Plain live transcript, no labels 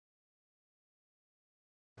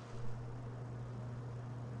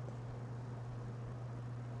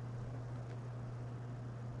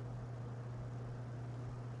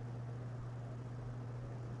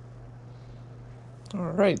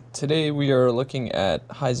Alright, today we are looking at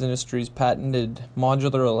Huys Industries patented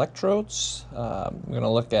modular electrodes. I'm going to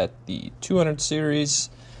look at the 200 series,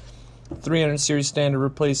 300 series standard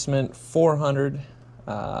replacement, 400,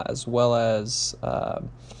 as well as a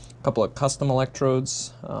couple of custom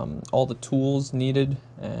electrodes, all the tools needed,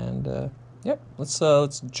 and yep,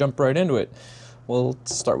 let's jump right into it. We'll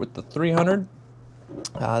start with the 300.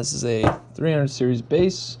 This is a 300 series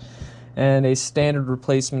base and a standard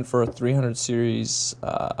replacement for a 300 series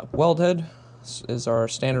weld head. This is our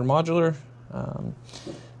standard modular.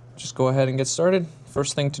 Just go ahead and get started.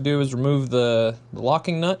 First thing to do is remove the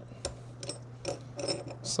locking nut,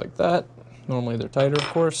 just like that. Normally they're tighter, of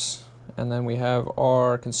course. And then we have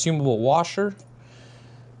our consumable washer,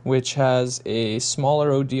 which has a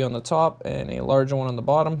smaller OD on the top and a larger one on the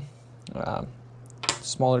bottom.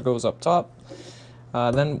 Smaller goes up top.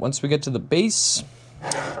 Then once we get to the base,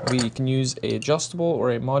 we can use a adjustable or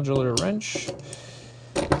a modular wrench.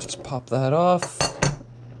 Just pop that off.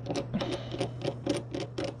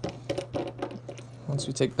 Once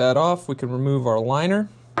we take that off, we can remove our liner.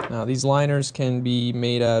 Now these liners can be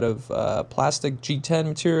made out of plastic G10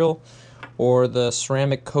 material or the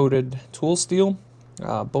ceramic coated tool steel.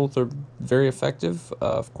 Both are very effective.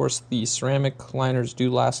 Of course, the ceramic liners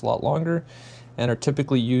do last a lot longer and are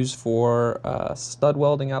typically used for stud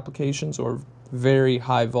welding applications or very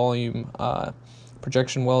high volume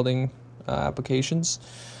projection welding applications.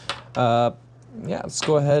 Yeah, let's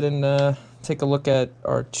go ahead and take a look at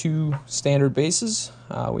our two standard bases.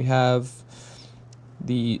 We have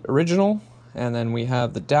the original, and then we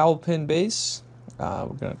have the Dowel Pin Base. We're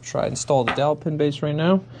going to try and install the Dowel Pin Base right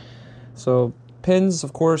now. So pins,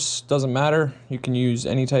 of course, doesn't matter. You can use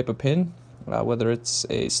any type of pin, whether it's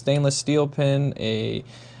a stainless steel pin, a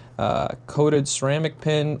coated ceramic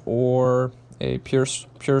pin, or a pure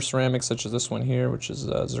ceramic such as this one here, which is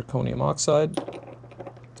zirconium oxide.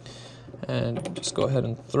 And just go ahead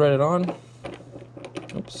and thread it on.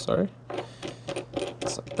 Oops, sorry.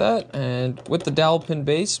 Just like that. And with the Dowel Pin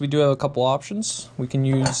Base, we do have a couple options. We can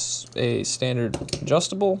use a standard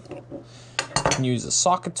adjustable, we can use a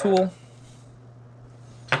socket tool,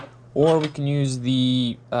 or we can use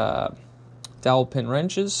the dowel pin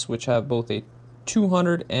wrenches, which have both a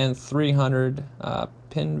 200 and 300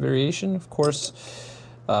 pin variation. Of course,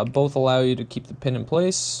 both allow you to keep the pin in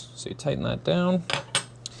place, so you tighten that down.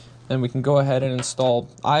 Then we can go ahead and install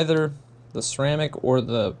either the ceramic or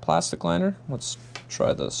the plastic liner. Let's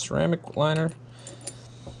try the ceramic liner.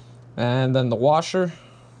 And then the washer,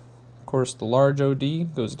 of course the large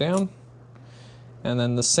OD goes down, and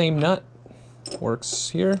then the same nut works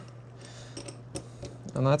here,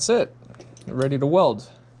 and that's it. You're ready to weld.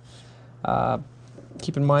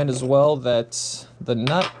 Keep in mind as well that the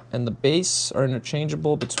nut and the base are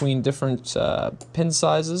interchangeable between different pin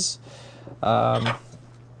sizes.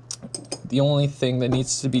 The only thing that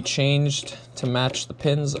needs to be changed to match the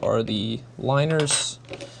pins are the liners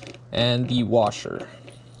and the washer.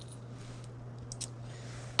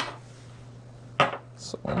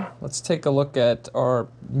 So let's take a look at our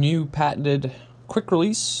new patented quick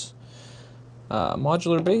release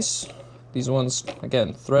modular base. These ones,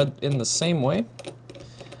 again, thread in the same way.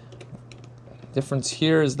 Difference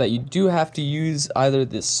here is that you do have to use either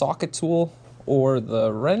the socket tool or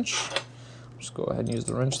the wrench. Just go ahead and use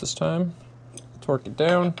the wrench this time. Torque it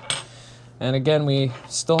down. And again, we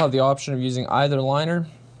still have the option of using either liner.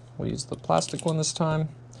 We'll use the plastic one this time.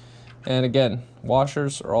 And again,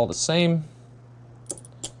 washers are all the same.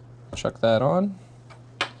 Chuck that on.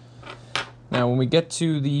 Now when we get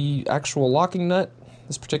to the actual locking nut,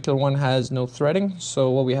 this particular one has no threading, so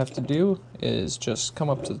what we have to do is just come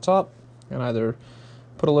up to the top and either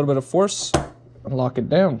put a little bit of force and lock it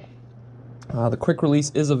down. The quick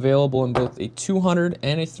release is available in both a 200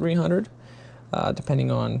 and a 300,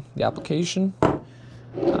 depending on the application.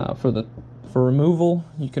 For removal,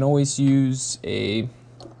 you can always use a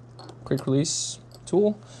quick release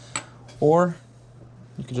tool, or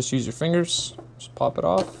you can just use your fingers, just pop it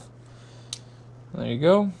off. There you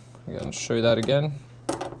go. I'm going to show you that again.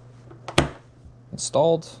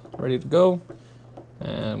 Installed, ready to go.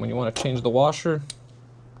 And when you want to change the washer,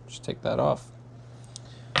 just take that off.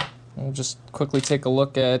 We'll just quickly take a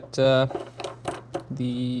look at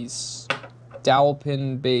these Dowel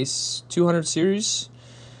Pin Base 200 series.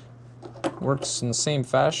 Works in the same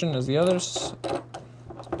fashion as the others.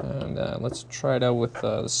 And let's try it out with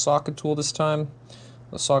the socket tool this time.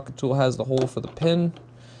 The socket tool has the hole for the pin,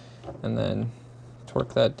 and then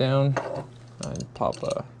torque that down and pop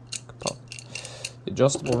the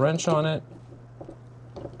adjustable wrench on it.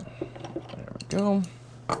 There we go.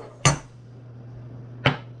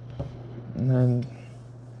 And then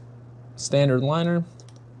standard liner,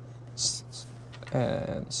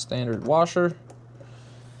 and standard washer,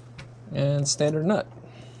 and standard nut.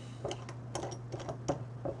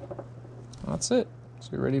 That's it. So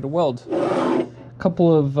you're ready to weld. A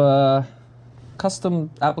couple of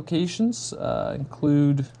custom applications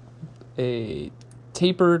include a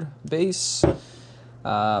tapered base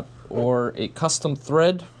or a custom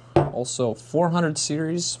thread, also 400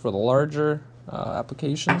 series for the larger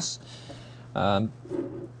applications.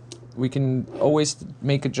 We can always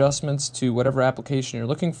make adjustments to whatever application you're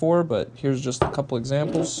looking for, but here's just a couple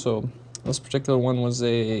examples. So this particular one was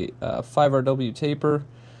a 5RW taper,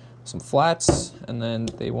 some flats, and then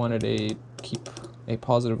they wanted to keep a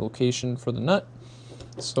positive location for the nut.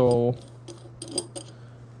 So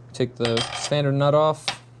take the standard nut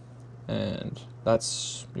off, and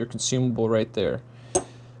that's your consumable right there.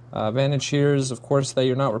 Advantage here is, of course, that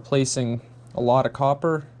you're not replacing a lot of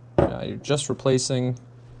copper. You're just replacing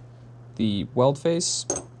the weld face.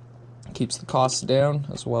 Keeps the costs down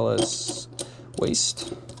as well as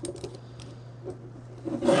waste.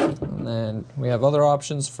 And then we have other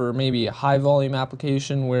options for maybe a high volume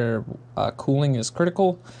application where cooling is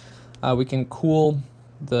critical. We can cool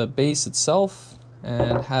the base itself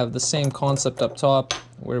and have the same concept up top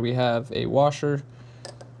where we have a washer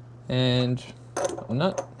and a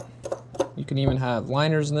nut. You can even have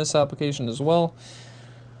liners in this application as well,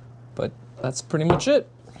 but that's pretty much it.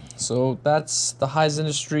 So that's the Huys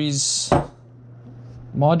Industries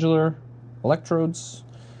modular electrodes,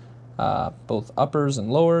 both uppers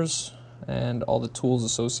and lowers, and all the tools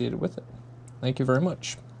associated with it. Thank you very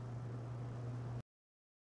much.